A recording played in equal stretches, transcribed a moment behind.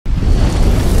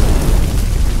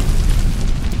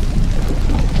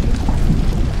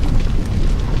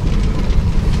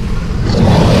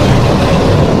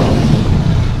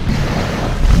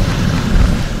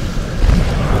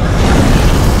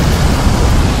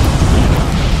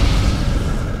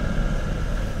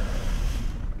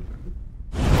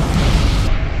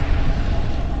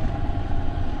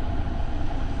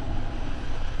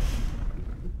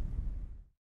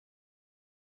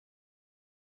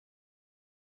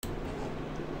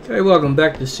Okay, welcome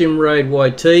back to Sim Raid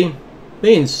YT.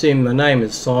 Being Sim, my name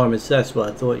is Simon, so that's what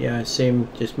I thought, Sim,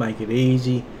 just make it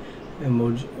easy and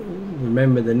we'll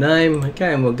remember the name.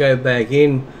 Okay, and we'll go back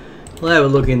in, we'll have a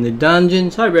look in the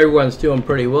dungeons. Hope everyone's doing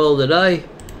pretty well today.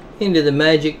 Into the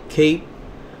magic keep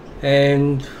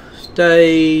and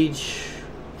stage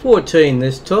 14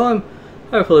 this time.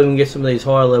 Hopefully we can get some of these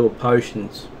higher level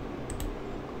potions.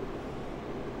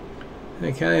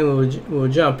 Okay, we'll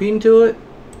jump into it.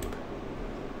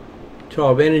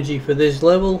 12 energy for this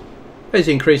level. As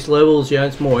increased levels,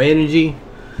 it's more energy,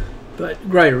 but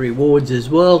greater rewards as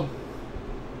well.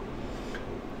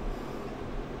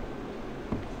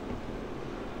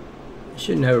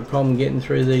 Shouldn't have a problem getting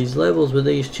through these levels with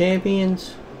these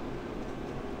champions.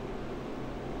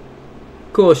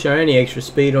 Of course, any extra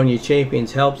speed on your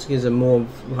champions helps, gives them more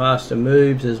faster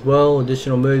moves as well,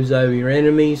 additional moves over your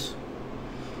enemies.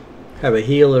 Have a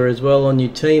healer as well on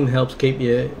your team, helps keep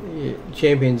your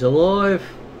champions alive.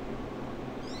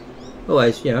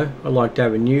 Always, I like to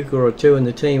have a nuke or two in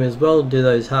the team as well, do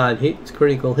those hard hits,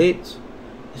 critical hits.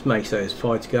 Just makes those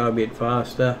fights go a bit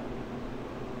faster.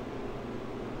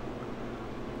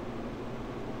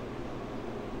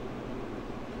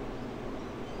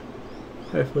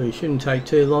 Hopefully it shouldn't take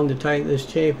too long to take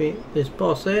this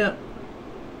boss out.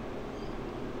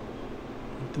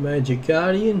 The Magic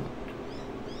Guardian.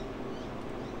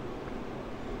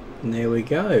 And there we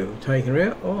go, taking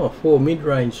her out. Oh, 4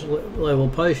 mid-range level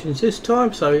potions this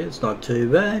time, so it's not too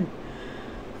bad.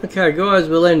 Okay guys,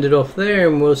 we'll end it off there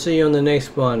and we'll see you on the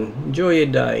next one. Enjoy your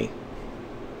day.